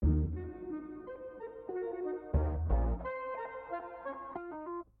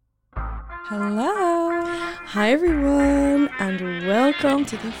Hello. Hi everyone, and welcome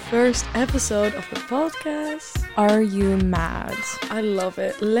to the first episode of the podcast. Are you mad? I love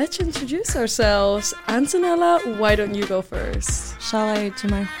it. Let's introduce ourselves. Antonella, why don't you go first? Shall I do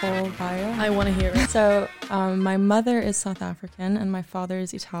my whole bio? I want to hear it. So, my mother is South African and my father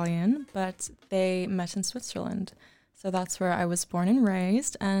is Italian, but they met in Switzerland. So that's where I was born and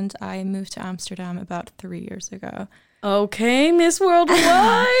raised, and I moved to Amsterdam about 3 years ago. Okay, Miss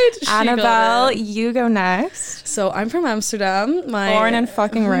Worldwide. Annabelle, you go next. So I'm from Amsterdam. Born and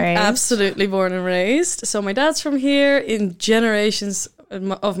fucking raised. Absolutely born and raised. So my dad's from here. In generations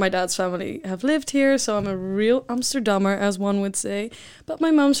of my dad's family have lived here. So I'm a real Amsterdammer, as one would say. But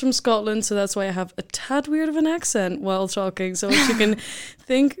my mom's from Scotland, so that's why I have a tad weird of an accent while talking. So if you can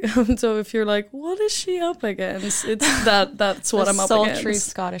think, so if you're like, what is she up against? It's that's what I'm up against. Sultry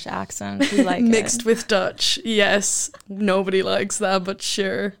Scottish accent. We like Mixed with Dutch. Yes. Nobody likes that, but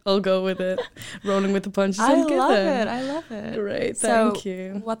sure, I'll go with it. Rolling with the punches. I love it. Great, thank so,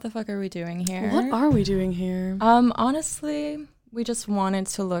 you. What the fuck are we doing here? What are we doing here? Honestly, we just wanted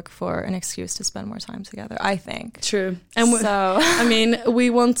to look for an excuse to spend more time together, I think. True. And so I mean, we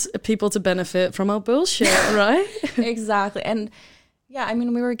want people to benefit from our bullshit, right? Exactly. And yeah, I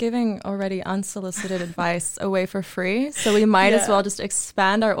mean, we were giving already unsolicited advice away for free, so we might as well just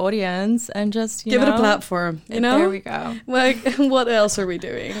expand our audience and just, give it a platform, you know? There we go. Like, what else are we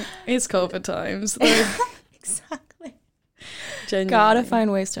doing? It's COVID times. Like, exactly. Genuinely. Gotta find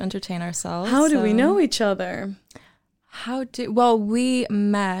ways to entertain ourselves. How do we know each other? Well, we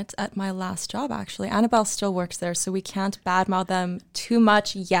met at my last job, actually. Annabelle still works there, so we can't badmouth them too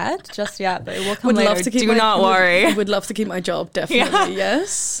much just yet, but it will come later. Do not worry. Would love to keep my job, definitely. Yeah.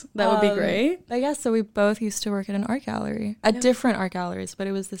 Yes, that would be great. But yeah, so we both used to work at an art gallery, at different art galleries, but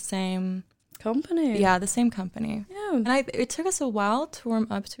it was the same company. Yeah, the same company. Yeah. And it took us a while to warm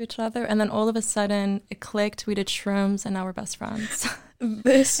up to each other, and then all of a sudden it clicked, we did shrooms, and now we're best friends.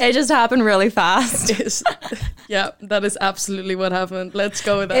 It just happened really fast. Yeah, that is absolutely what happened. Let's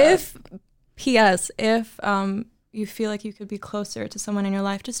go with that. If you feel like you could be closer to someone in your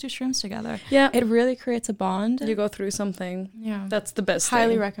life, just do shrooms together. Yeah. It really creates a bond. You go through something. Yeah. That's the best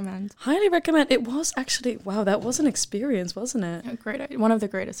Highly thing. recommend. Highly recommend. It was actually, wow, that was an experience, wasn't it? A great, one of the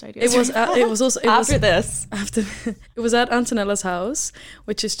greatest ideas. It was also it was at Antonella's house,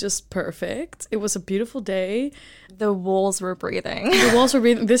 which is just perfect. It was a beautiful day. The walls were breathing.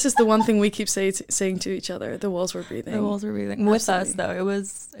 This is the one thing we keep saying to each other. The walls were breathing. The walls were breathing. With us, though. It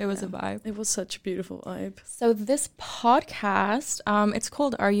was a vibe. It was such a beautiful vibe. So this podcast, it's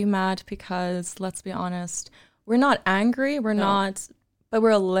called Are You Mad? Because, let's be honest, we're not angry. We're not, but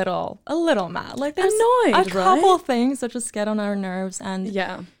we're a little mad. Like, there's annoyed, a couple things that just get on our nerves. And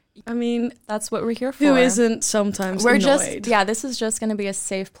yeah. I mean, that's what we're here for. Who isn't sometimes annoyed? This is just going to be a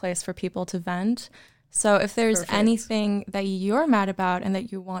safe place for people to vent. So if there's anything that you're mad about and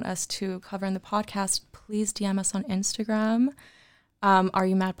that you want us to cover in the podcast, please DM us on Instagram. Are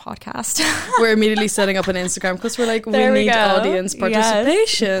You Mad Podcast? We're immediately setting up an Instagram because we're like, we need audience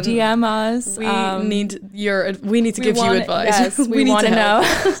participation. Yes. DM us. We need to give you advice. Yes, we want to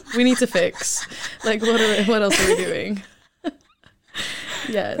know. We need to fix. Like, what else are we doing?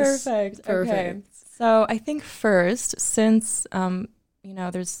 Yes. Perfect. Okay. So I think first, since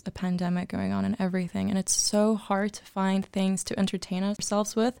there's a pandemic going on and everything, and it's so hard to find things to entertain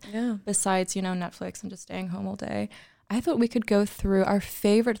ourselves with besides, Netflix and just staying home all day. I thought we could go through our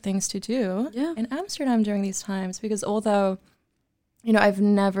favorite things to do in Amsterdam during these times, because although, I've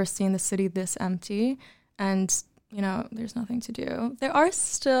never seen the city this empty and, there's nothing to do, there are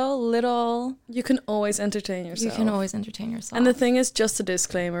still little... You can always entertain yourself. And the thing is, just a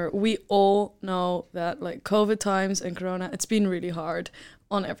disclaimer, we all know that like COVID times and Corona, it's been really hard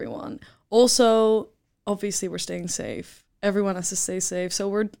on everyone. Also, obviously, we're staying safe. Everyone has to stay safe, so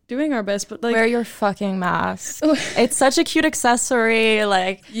we're doing our best, but like... Wear your fucking mask. It's such a cute accessory,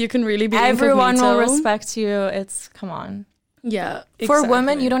 like... You can really be everyone incognito. Will respect you. Come on. Yeah, exactly. For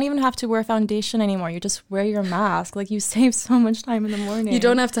women, you don't even have to wear foundation anymore. You just wear your mask. Like, you save so much time in the morning. You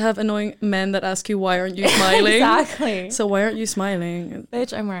don't have to have annoying men that ask you, why aren't you smiling? Exactly. So why aren't you smiling?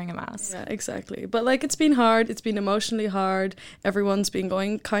 Bitch, I'm wearing a mask. Yeah, exactly. But like, it's been hard. It's been emotionally hard. Everyone's been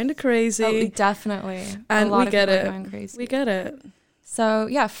going kind of crazy. Oh, definitely. And a lot we get of it. Going crazy. We get it. So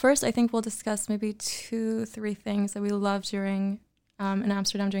yeah, first I think we'll discuss maybe 2-3 things that we love during in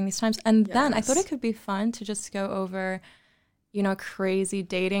Amsterdam during these times. And then I thought it could be fun to just go over crazy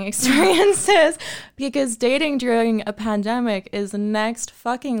dating experiences, because dating during a pandemic is the next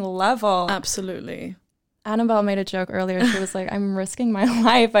fucking level. Absolutely. Annabelle made a joke earlier. She was like, I'm risking my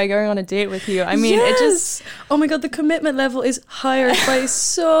life by going on a date with you. I mean, yes! it just... Oh my God, the commitment level is higher by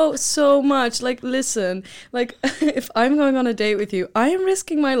so much. Like, listen, like, if I'm going on a date with you, I am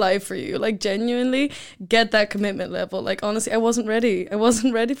risking my life for you. Like, genuinely get that commitment level. Like, honestly, I wasn't ready. I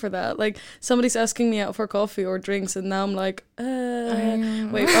wasn't ready for that. Like, somebody's asking me out for coffee or drinks, and now I'm like,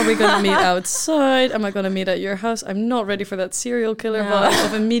 wait, are we going to meet outside? Am I going to meet at your house? I'm not ready for that serial killer vibe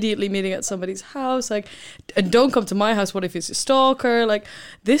of immediately meeting at somebody's house. Like, and don't come to my house. What if he's a stalker? Like,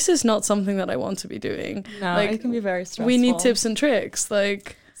 this is not something that I want to be doing. No, like, it can be very stressful. We need tips and tricks.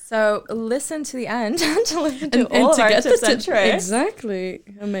 Like, so listen to the end to listen to all of our tips and tricks. Exactly.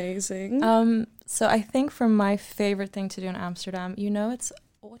 Amazing. So I think for my favorite thing to do in Amsterdam, you know, it's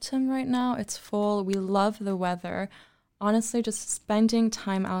autumn right now. It's fall. We love the weather. Honestly, just spending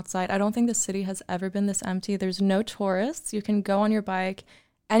time outside. I don't think the city has ever been this empty. There's no tourists. You can go on your bike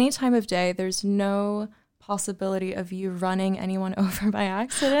any time of day. There's no possibility of you running anyone over by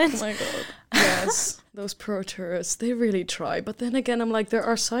accident. Oh my God. Yes. Those pro tourists, they really try. But then again, I'm like, there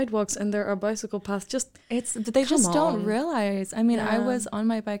are sidewalks and there are bicycle paths. They just don't realize. I mean, I was on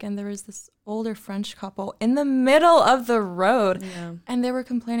my bike and there was this older French couple in the middle of the road. Yeah. And they were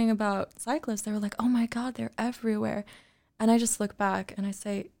complaining about cyclists. They were like, oh my God, they're everywhere. And I just look back and I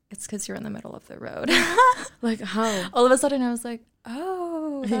say, it's because you're in the middle of the road. Like, how? All of a sudden I was like,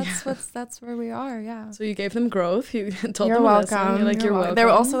 oh, that's where we are. Yeah. So you gave them growth. You told you're them welcome. A lesson. You're like, you're welcome. They were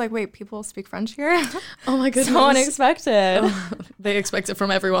also like, wait, people speak French here? Oh my goodness. So unexpected. Oh, they expect it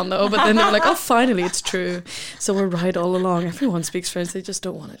from everyone though. But then they were like, oh, finally, it's true. So we're right all along. Everyone speaks French. They just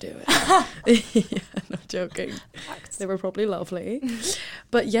don't want to do it. Yeah, no joking. They were probably lovely.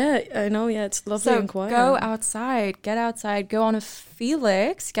 But yeah, I know. Yeah, it's lovely and quiet. Go outside. Get outside. Go on a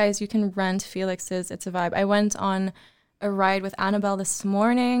Felix. Guys, you can rent Felix's. It's a vibe. I went on a ride with Annabelle this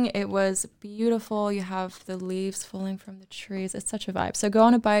morning. It was beautiful. You have the leaves falling from the trees. It's such a vibe. So go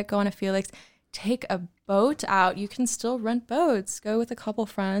on a bike, go on a Felix, take a boat out. You can still rent boats. Go with a couple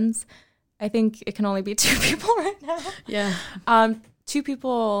friends. I think it can only be 2 people right now. Yeah. 2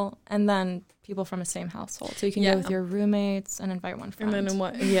 people and then people from the same household. So you can go with your roommates and invite one friend. And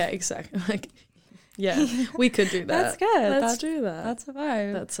then yeah, exactly. Like, yeah, we could do that. That's good. Let's do that. That's a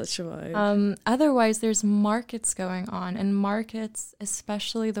vibe. That's such a vibe. Otherwise, there's markets going on. And markets,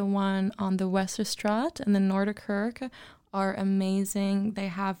 especially the one on the Westerstraat and the Noorderkerk, are amazing. They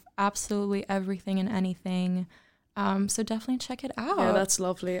have absolutely everything and anything. So definitely check it out. Yeah, that's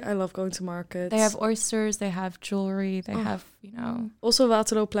lovely. I love going to markets. They have oysters. They have jewelry. They have, you know. Also,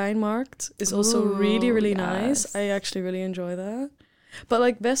 Waterlooppleinmarkt is also really, really nice. I actually really enjoy that. But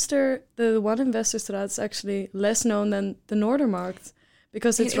like the one in Westerstraat is actually less known than the Noordermarkt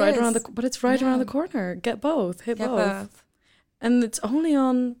because it's right around around the corner. Get both. Hit both. And it's only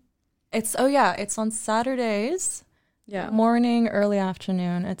on... It's on Saturdays. Yeah. Morning, early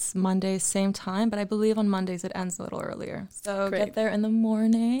afternoon. It's Mondays, same time, but I believe on Mondays it ends a little earlier. So get there in the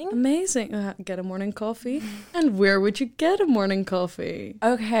morning. Amazing. Get a morning coffee. And where would you get a morning coffee?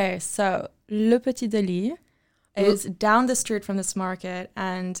 Okay, so Le Petit Délit is down the street from this market,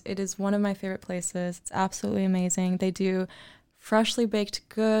 and it is one of my favorite places. It's absolutely amazing. They do freshly baked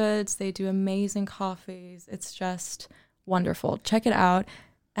goods. They do amazing coffees. It's just wonderful. Check it out.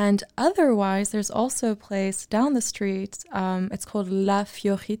 And otherwise, there's also a place down the street. It's called La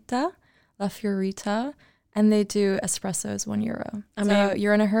Fiorita, and they do espressos €1. So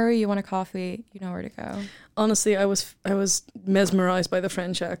you're in a hurry, you want a coffee, you know where to go. Honestly, I was mesmerized by the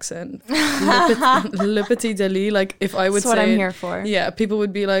French accent. Le Petit Délit, like if I would That's say... what I'm here for. Yeah, people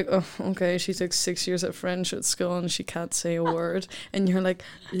would be like, oh, okay, she took 6 years at French at school and she can't say a word. And you're like,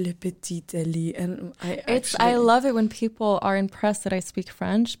 Le Petit Délit. And I love it when people are impressed that I speak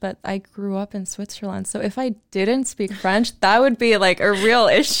French, but I grew up in Switzerland. So if I didn't speak French, that would be like a real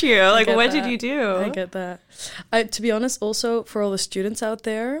issue. Like, what did you do? I get that. To be honest, also for all the students out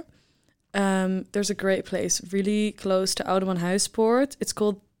there, there's a great place really close to Oudeman-Huispoort. It's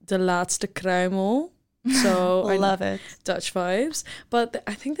called De Laatste Kruimel. So I love it. Dutch vibes. But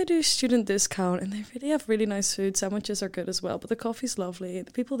I think they do student discount and they really have really nice food. Sandwiches are good as well. But the coffee's lovely.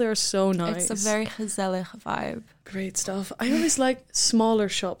 The people there are so nice. It's a very gezellig vibe. Great stuff. I always like smaller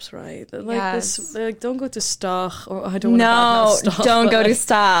shops, right? Like this, like don't go to Stag or I don't want to Stag. Don't go to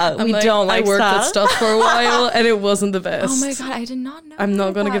Stag. We don't like Stag. I worked at Stag for a while and it wasn't the best. Oh my God, I did not know. I'm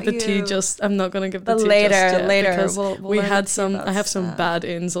not going to give the tea just. I'm not going to give the tea later. Just yet Later, because we'll we had some. I have some bad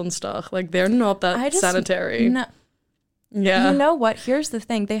ins on Stag. Like they're not that sanitary. No. Yeah. You know what? Here's the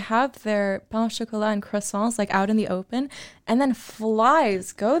thing. They have their pain au chocolat and croissants like out in the open, and then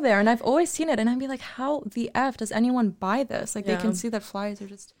flies go there. And I've always seen it, and I'd be like, how the F does anyone buy this? Like they can see that flies are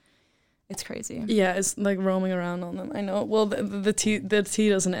just... It's crazy. Yeah, it's like roaming around on them. I know. Well, the tea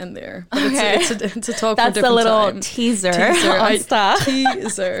doesn't end there. But it's a talk That's for a different little time. Teaser on Stach.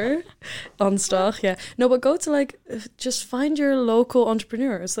 Teaser on Stach, yeah. No, but go to like, just find your local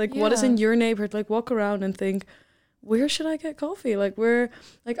entrepreneurs. Like, what is in your neighborhood? Like, walk around and think, where should I get coffee? Like,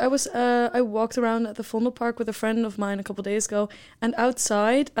 I walked around at the Vondelpark with a friend of mine a couple of days ago, and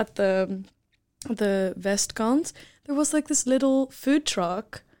outside at the Westkant, there was like this little food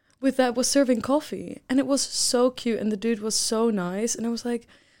truck that was serving coffee, and it was so cute, and the dude was so nice, and I was like,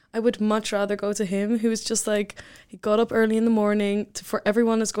 I would much rather go to him, who was just like, he got up early in the morning for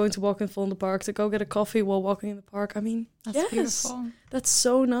everyone that's going to walk in Vondelpark to go get a coffee while walking in the park. I mean, that's beautiful. That's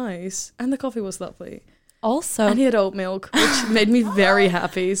so nice, and the coffee was lovely. Also, and he had oat milk, which made me very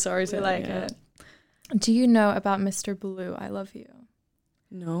happy. Sorry to like it. Do you know about Mr. Blue? I love you.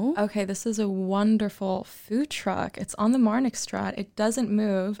 No. Okay, this is a wonderful food truck. It's on the Marnixstraat. It doesn't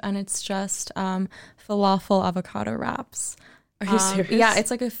move, and it's just falafel avocado wraps. Are you serious? Yeah, it's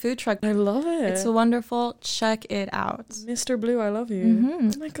like a food truck. I love it. It's wonderful. Check it out. Mr. Blue, I love you.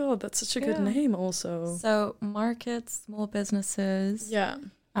 Mm-hmm. Oh my God, that's such a good name also. So markets, small businesses. Yeah.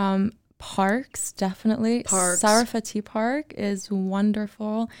 Parks, definitely. Parks. Sarfati Park is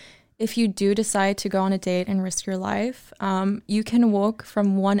wonderful. If you do decide to go on a date and risk your life, you can walk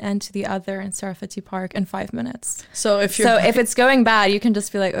from one end to the other in Sarfati Park in 5 minutes. So if it's going bad, you can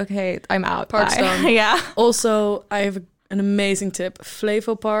just be like, okay, I'm out. Park's done. Yeah. Also, I have an amazing tip.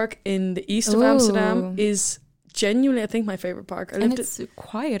 Flevo Park in the east of Amsterdam is genuinely, I think, my favorite park. It's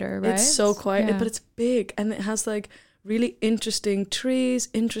quieter, right? It's so quiet, but it's big, and it has like really interesting trees,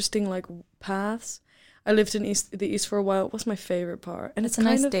 interesting like paths. I lived in the east for a while. It was my favorite part. And it's a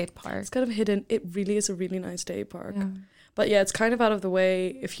nice date park. It's kind of hidden. It really is a really nice date park. Yeah. But yeah, it's kind of out of the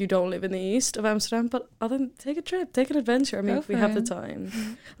way if you don't live in the east of Amsterdam. But take a trip, take an adventure. I mean, if we have the time.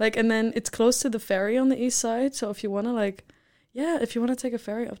 Mm-hmm. Like, and then it's close to the ferry on the east side. So if you want to take a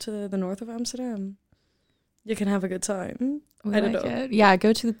ferry up to the north of Amsterdam, you can have a good time. I don't know. Yeah,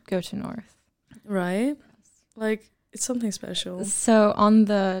 go to north. Right? Like, it's something special. So on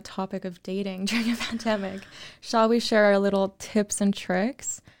the topic of dating during a pandemic, shall we share our little tips and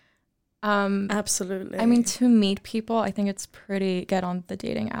tricks? Absolutely. I mean, to meet people, I think it's pretty get on the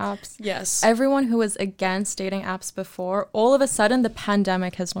dating apps. Yes. Everyone who was against dating apps before, all of a sudden the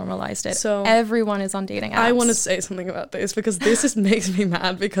pandemic has normalized it. So everyone is on dating apps. I want to say something about this because this makes me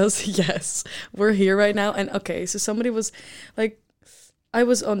mad because yes, we're here right now. And okay, so somebody was like, I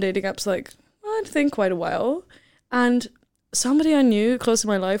was on dating apps like, I think quite a while. And somebody I knew close to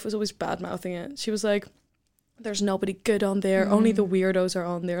my life was always bad-mouthing it. She was like, there's nobody good on there. Only the weirdos are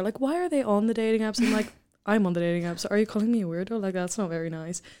on there. Like, why are they on the dating apps? I'm like, I'm on the dating apps. Are you calling me a weirdo? Like, that's not very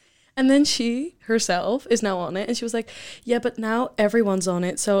nice. And then she herself is now on it. And she was like, yeah, but now everyone's on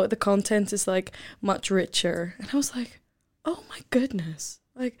it. So the content is like much richer. And I was like, oh my goodness.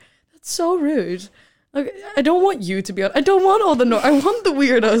 Like, that's so rude. Like, I don't want you to be on. I don't want all I want the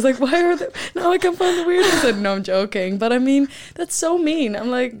weirdos. Like, why are they? Now I can find the weirdos. And no, I'm joking. But I mean, that's so mean.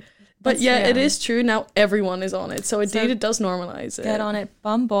 I'm like, but yeah, it is true. Now everyone is on it. So indeed, it does normalize it. Get on it.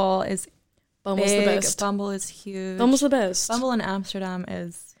 Bumble's the best. Bumble is huge. Bumble's the best. Bumble in Amsterdam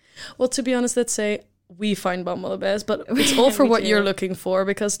is. Well, to be honest, let's say we find Bumble the best, but it's all for what you're looking for.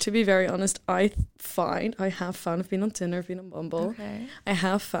 Because to be very honest, I've been on Tinder, I've been on Bumble. Okay. I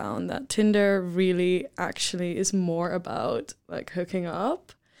have found that Tinder really actually is more about like hooking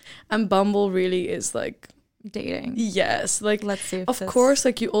up, and Bumble really is like dating. Yes, like let's see. Of course,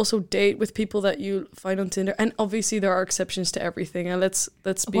 like you also date with people that you find on Tinder, and obviously there are exceptions to everything. And let's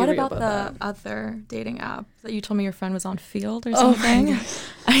be real about that. What about the other dating app that you told me your friend was on, Field or something?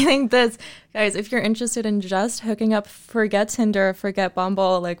 I think this, guys, if you're interested in just hooking up, forget Tinder, forget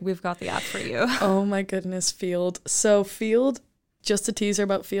Bumble. Like, we've got the app for you. Oh my goodness, Field. So Field, just a teaser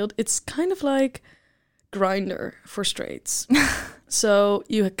about Field. It's kind of like Grindr for straights. So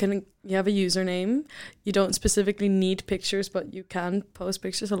you have a username. You don't specifically need pictures, but you can post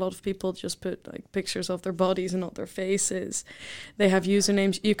pictures. A lot of people just put like pictures of their bodies and not their faces. They have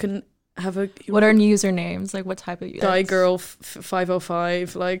usernames. You can have what are usernames? Like what type of Die Girl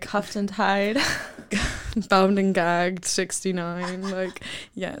 505, like Cuffed and Tied, Bound and Gagged 69. Like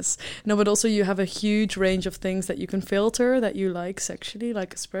yes, no, but also you have a huge range of things that you can filter that you like sexually,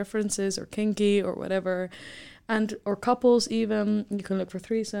 like preferences or kinky or whatever. Or couples even. You can look for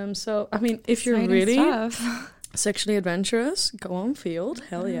threesomes. So, I mean, if you're really sexually adventurous, go on Field.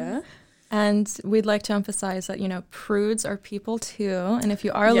 Hell yeah. And we'd like to emphasize that, prudes are people too. And if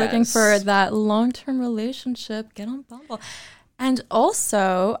you are looking for that long-term relationship, get on Bumble. And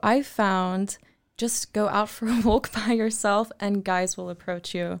also, I found just go out for a walk by yourself and guys will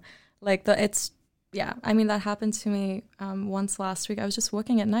approach you. Like yeah, I mean, that happened to me once last week. I was just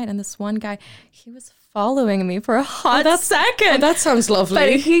walking at night and this one guy, he was following me for a hot second. Oh, that sounds lovely. But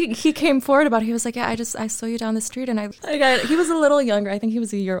he came forward about it. He was like, yeah, I saw you down the street. And he was a little younger. I think he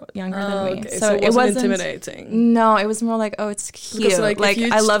was a year younger than me. Okay. So it wasn't intimidating. No, it was more like, oh, it's cute. Because, like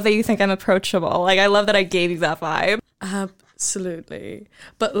I love that you think I'm approachable. Like, I love that I gave you that vibe. Absolutely.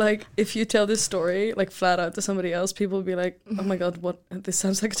 But like, if you tell this story like flat out to somebody else, people will be like, oh my god, what, this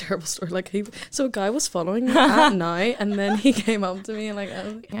sounds like a terrible story. Like, so a guy was following me at night and then he came up to me and like,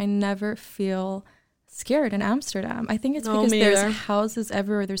 I never feel scared in Amsterdam. I think it's because there's houses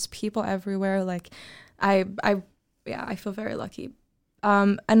everywhere, there's people everywhere. Like, I feel very lucky.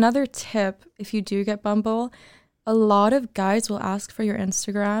 Another tip, if you do get Bumble, a lot of guys will ask for your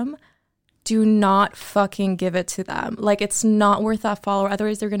Instagram. Do not fucking give it to them. Like, it's not worth that follower.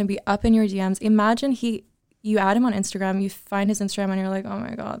 Otherwise, they're going to be up in your DMs. Imagine you add him on Instagram, you find his Instagram, and you're like, oh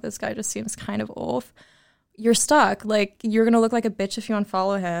my god, this guy just seems kind of off. You're stuck. Like, you're going to look like a bitch if you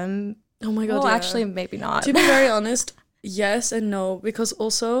unfollow him. Oh my god, well, actually, maybe not. To be very honest, yes and no. Because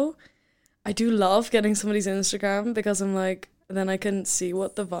also, I do love getting somebody's Instagram because I'm like, then I can see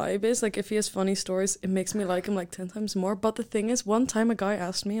what the vibe is. Like, if he has funny stories, it makes me like him like 10 times more. But the thing is, one time a guy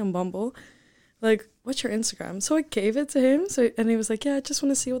asked me on Bumble, like, what's your Instagram? So I gave it to him. And he was like, yeah, I just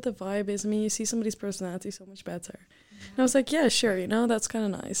want to see what the vibe is. I mean, you see somebody's personality so much better. And I was like, yeah, sure, that's kind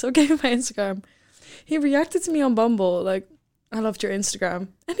of nice. So I gave him my Instagram. He reacted to me on Bumble, like, I loved your Instagram.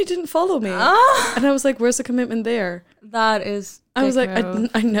 And he didn't follow me. And I was like, where's the commitment there? That is... I was like,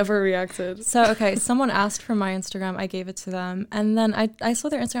 I never reacted. So, okay, someone asked for my Instagram. I gave it to them. And then I saw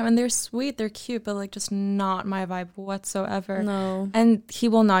their Instagram, and they're sweet, they're cute, but, like, just not my vibe whatsoever. No. And he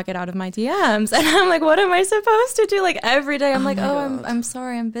will not get out of my DMs. And I'm like, what am I supposed to do? Like, every day I'm I'm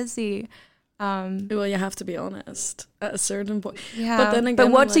sorry, I'm busy. Well, you have to be honest at a certain point. Yeah. But then again,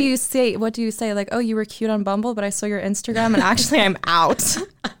 but what do you say? What do you say? Like, oh, you were cute on Bumble, but I saw your Instagram, and actually, I'm out.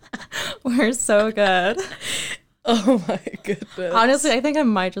 We're so good. Oh my goodness. Honestly, I think I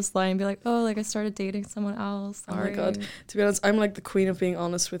might just lie and be like, oh, like I started dating someone else. Sorry. Oh my god. To be honest, I'm like the queen of being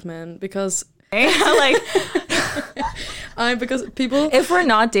honest with men because like because people, if we're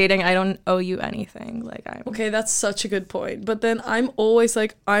not dating, I don't owe you anything. Like, okay, that's such a good point. But then I'm always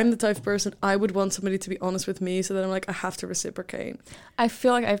like, I'm the type of person I would want somebody to be honest with me, so that I'm like, I have to reciprocate. I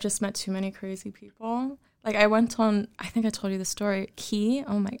feel like I've just met too many crazy people. Like, I went on, I think I told you the story,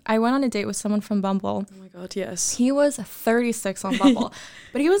 I went on a date with someone from Bumble. Oh my god, yes. He was 36 on Bumble,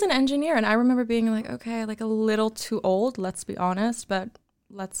 but he was an engineer, and I remember being like, okay, like a little too old, let's be honest, but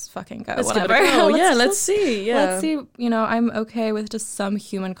let's fucking go. Let's give it a go. Let's see. Let's see, I'm okay with just some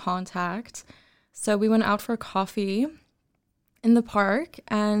human contact. So we went out for coffee in the park,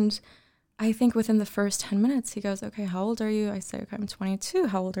 and I think within the first 10 minutes, he goes, okay, how old are you? I say, okay, I'm 22.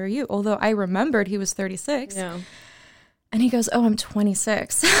 How old are you? Although I remembered he was 36. Yeah. And he goes, oh, I'm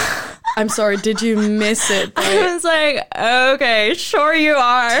 26. I'm sorry, did you miss it? I was like, okay, sure you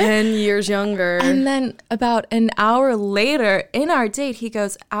are. 10 years younger. And then about an hour later in our date, he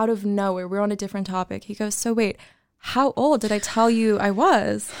goes, out of nowhere, we're on a different topic. He goes, so wait, how old did I tell you I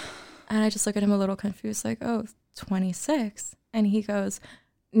was? And I just look at him a little confused, like, oh, 26. And he goes,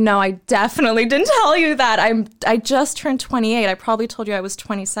 no, I definitely didn't tell you that. I just turned 28. I probably told you I was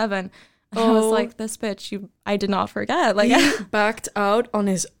 27. I was like, this bitch, I did not forget. Like, he backed out on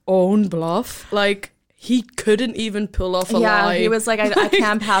his own bluff. Like, he couldn't even pull off a lie. Yeah, he was like, I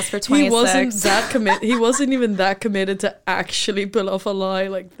can't pass for 26. He wasn't even that committed to actually pull off a lie.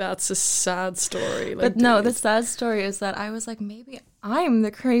 Like, that's a sad story. Like, but no, the sad story is that I was like, maybe I'm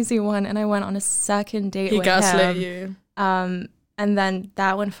the crazy one, and I went on a second date with him. He gaslit you. And then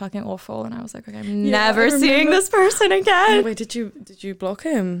that went fucking awful, and I was like, okay, I'm never seeing this person again. Wait, did you block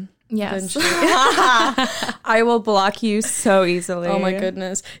him? Yes. I will block you so easily. Oh my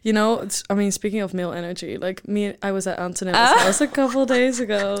goodness. Speaking of male energy, like I was at Antonella's house a couple days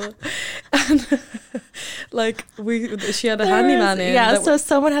ago, and like she had a handyman in. Yeah, so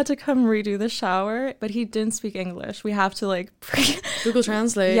someone had to come redo the shower, but he didn't speak English. We have to like Google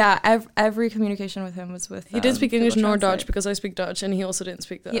Translate. Yeah, every communication with him was with He didn't speak English nor Dutch because I speak Dutch, and he also didn't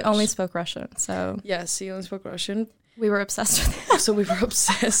speak Dutch. He only spoke Russian, so... Yes, he only spoke Russian. We were obsessed with him. So we were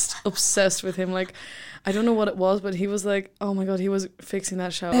obsessed with him. Like, I don't know what it was, but he was like, oh my god, he was fixing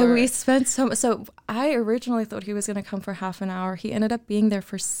that shower. And we spent so I originally thought he was going to come for half an hour. He ended up being there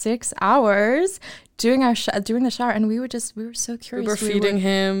for 6 hours doing the shower, and we were so curious. We were feeding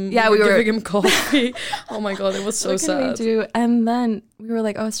him. Yeah, we were giving him coffee. Oh my god, it was so sad. What can we do? And then we were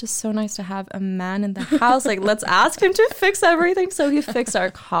like, oh, it's just so nice to have a man in the house. Like, let's ask him to fix everything. So he fixed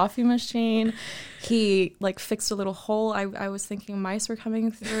our coffee machine. He like fixed a little hole. I was thinking mice were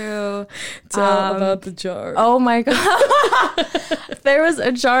coming through. Tell about the jar. Oh my god. There was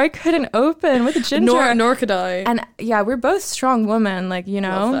a jar I couldn't open with ginger. Nor could I. And yeah, we're both strong women, like, you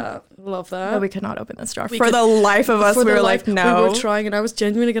know. Love that. But we could not open this jar. For the life of us, we were like, no. We were trying, and I was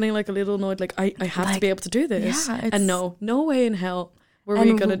genuinely getting like a little annoyed. Like, I have to be able to do this. Yeah, and no way in hell were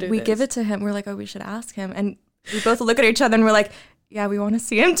we going to do this. We give it to him. We're like, oh, we should ask him. And we both look at each other and we're like, yeah, we want to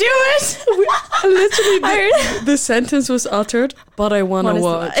see him do it. Literally, the sentence was uttered, but I want to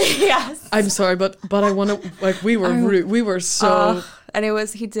watch. Yes. I'm sorry, but I want to, like, we were rude. We were so... and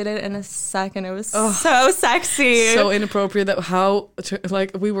he did it in a second. It was so sexy. So inappropriate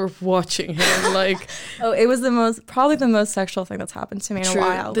we were watching him, like... it was probably the most sexual thing that's happened to me in a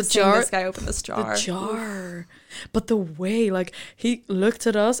while. The jar. This guy opened this jar. The jar. But the way, like, he looked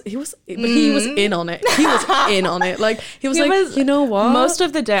at us, he was in on it. He was in on it. Like, he was you know what? Most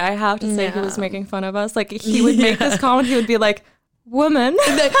of the day, I have to say, he was making fun of us. Like, he would make this comment, he would be like, woman.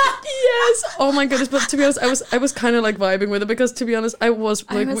 Like, yes. Oh my goodness. But to be honest, I was kind of like vibing with it, because to be honest, I was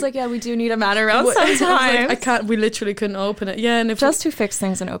like, yeah, we do need a man around sometimes. We literally couldn't open it. Yeah. And just to fix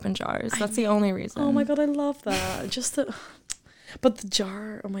things in open jars. That's the only reason. Oh my God, I love that. But the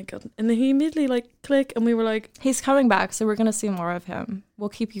jar, oh my God. And then he immediately like click, and we were like, he's coming back, so we're going to see more of him. We'll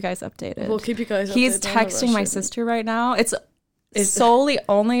keep you guys updated. He's texting my sister right now. It's solely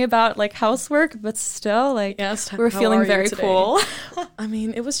only about like housework, but still, like, we're feeling very cool. I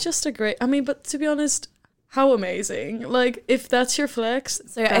mean, it was just but to be honest, how amazing. Like, if that's your flex,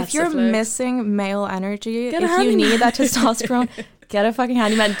 so yeah, if you're missing male energy, if you need that testosterone, get a fucking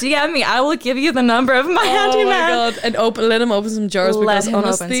handyman. DM me. I will give you the number of my handyman. Oh my God. And let him open some jars, because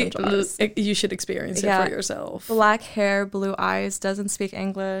honestly, you should experience it for yourself. Black hair, blue eyes, doesn't speak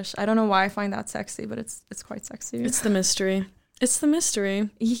English. I don't know why I find that sexy, but it's quite sexy. It's the mystery. It's the mystery.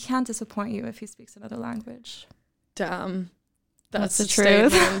 He can't disappoint you if he speaks another language. Damn. That's the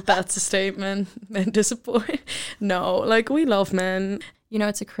truth. That's a statement. Men disappoint. No, like, we love men. You know,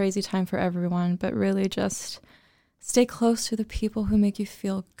 it's a crazy time for everyone, but really just stay close to the people who make you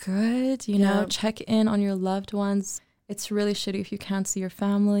feel good. You know, check in on your loved ones. It's really shitty if you can't see your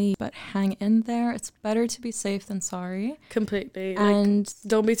family, but hang in there. It's better to be safe than sorry. Completely. And like,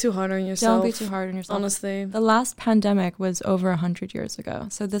 don't be too hard on yourself. Honestly. The last pandemic was over 100 years ago.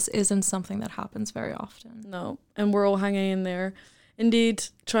 So this isn't something that happens very often. No. And we're all hanging in there. Indeed,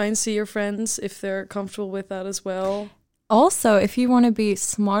 try and see your friends if they're comfortable with that as well. Also, if you want to be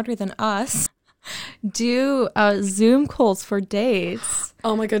smarter than us, do Zoom calls for dates.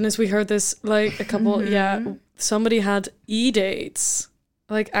 Oh my goodness, we heard this like a couple, somebody had e-dates,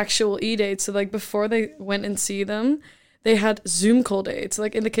 like actual e-dates. So like before they went and see them, they had Zoom call dates,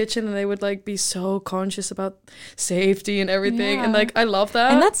 like in the kitchen, and they would like be so conscious about safety and everything. Yeah. And like, I love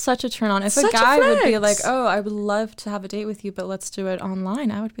that. And that's such a turn on. If a guy would be like, oh, I would love to have a date with you, but let's do it online,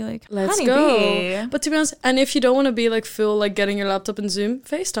 I would be like, let's go. But to be honest, and if you don't want to be like full, like getting your laptop and Zoom,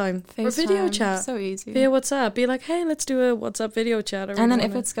 FaceTime or video chat. So easy. Via WhatsApp. Be like, hey, let's do a WhatsApp video chat. And then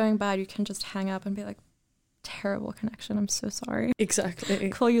if it's going bad, you can just hang up and be like, terrible connection, I'm so sorry. Exactly.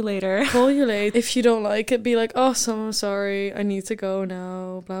 Call you later. If you don't like it, be like, oh, so I'm sorry, I need to go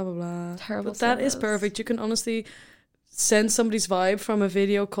now, blah blah blah. Terrible. But that is perfect. You can honestly send somebody's vibe from a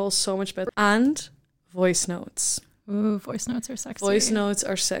video call so much better. And voice notes. Ooh, voice notes are sexy. Voice notes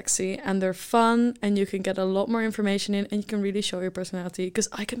are sexy, and they're fun, and you can get a lot more information in, and you can really show your personality, because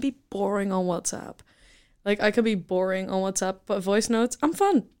I can be boring on WhatsApp. Like, I could be boring on WhatsApp, but voice notes, I'm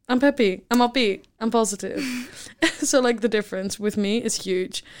fun. I'm peppy. I'm upbeat. I'm positive. So, like, the difference with me is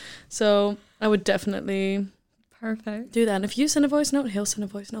huge. So, I would definitely do that. And if you send a voice note, he'll send a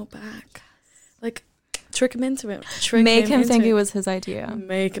voice note back. Like, trick him into it. Make him think it was his idea.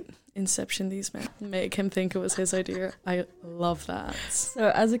 Inception these men. Make him think it was his idea. I love that. So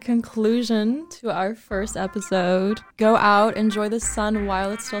as a conclusion to our first episode, go out, enjoy the sun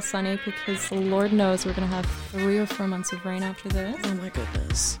while it's still sunny, because Lord knows we're going to have 3 or 4 months of rain after this. Oh my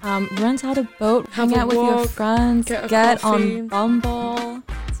goodness. Rent out a boat, hang out with your friends, get on Bumble,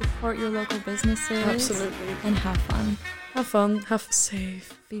 support your local businesses. Absolutely. And have fun. Have fun. Have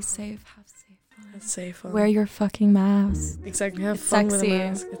safe. Be safe. Have safe. Have safe fun. Wear your fucking mask. Exactly. Have fun with a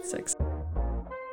mask. It's sexy.